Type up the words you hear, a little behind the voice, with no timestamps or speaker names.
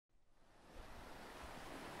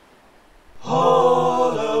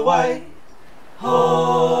haul away,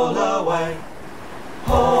 haul away,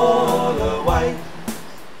 haul away,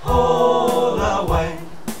 haul away.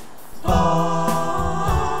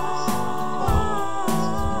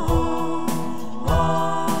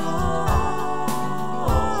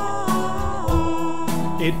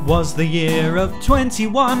 It was the year of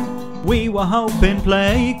 21. We were hoping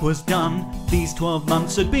plague was done. These 12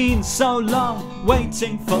 months had been so long,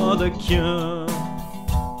 waiting for the cure.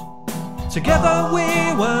 Together we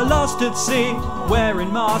were lost at sea,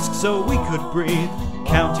 wearing masks so we could breathe,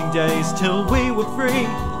 counting days till we were free,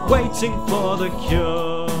 waiting for the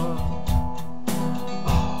cure.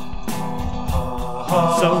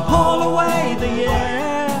 So haul away the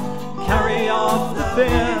year, carry off the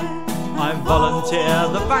fear. I volunteer,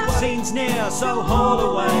 the vaccine's near, so haul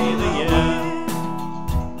away the year.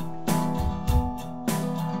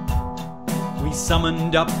 We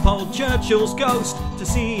summoned up old Churchill's ghost to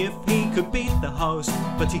see if he could beat the host,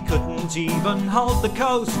 but he couldn't even hold the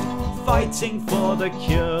coast, fighting for the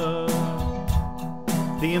cure.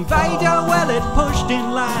 The invader, well, it pushed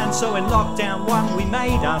inland, so in lockdown 1 we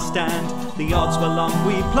made our stand. The odds were long,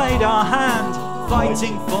 we played our hand,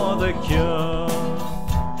 fighting for the cure.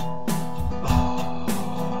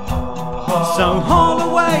 So haul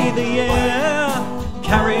away the year,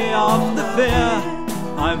 carry off the fear.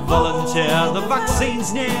 I volunteer, the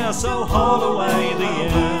vaccine's near, so haul away the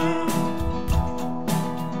year.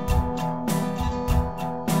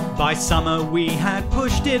 By summer we had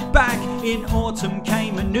pushed it back, in autumn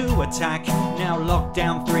came a new attack. Now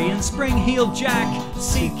lockdown 3 and spring heeled Jack,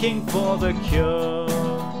 seeking for the cure.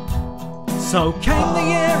 So came the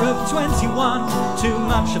year of 21, too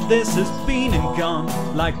much of this has been and gone,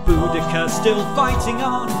 like Boudica still fighting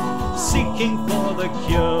on, seeking for the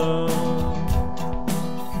cure.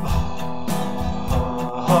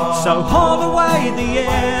 So haul away the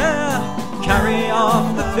year, carry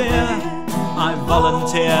off the fear. I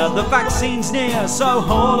volunteer, the vaccine's near, so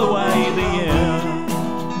haul away the year.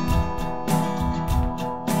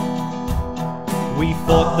 We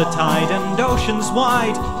fought the tide and oceans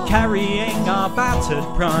wide, carrying our battered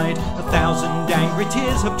pride. 1,000 angry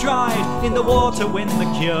tears have dried, in the water win the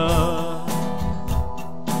cure.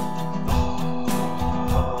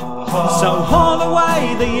 So haul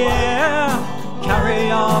away the year,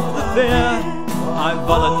 carry off the fear. I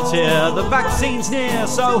volunteer, the vaccine's near,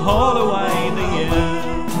 so haul away the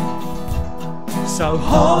year. So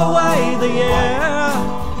haul away the year,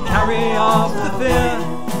 carry off the fear.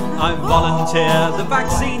 I volunteer, the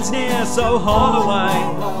vaccine's near, so haul away,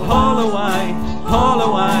 haul away, haul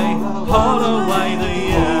away, haul away the year.